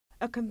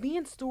a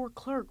convenience store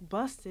clerk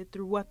busted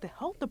through what the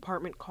health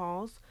department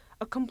calls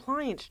a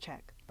compliance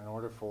check. In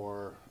order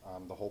for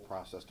the whole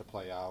process to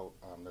play out,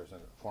 there's a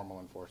formal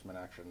enforcement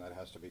action that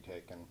has to be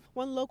taken.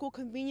 One local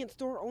convenience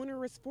store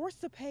owner is forced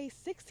to pay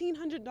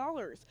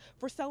 $1,600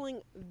 for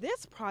selling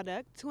this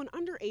product to an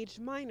underage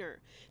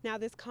minor. Now,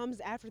 this comes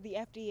after the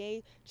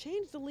FDA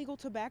changed the legal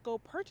tobacco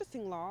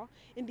purchasing law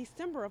in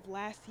December of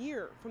last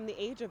year from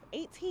the age of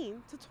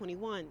 18 to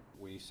 21.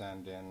 We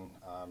send in,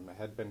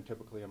 had been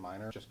typically a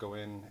minor, just go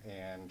in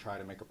and try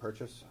to make a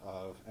purchase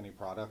of any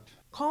product.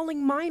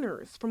 Calling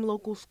minors from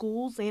local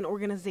schools and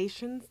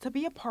organizations to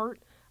be a part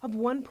of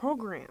one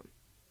program.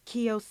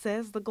 Keough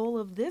says the goal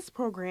of this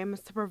program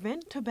is to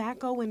prevent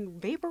tobacco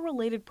and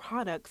vapor-related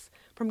products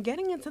from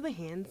getting into the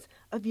hands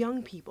of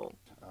young people.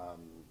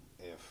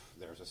 If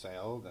there's a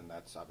sale, then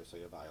that's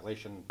obviously a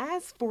violation.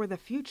 As for the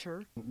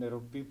future, it'll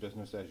be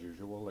business as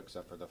usual,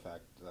 except for the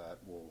fact that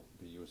we'll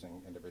be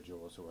using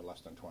individuals who are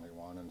less than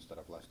 21 instead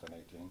of less than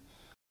 18.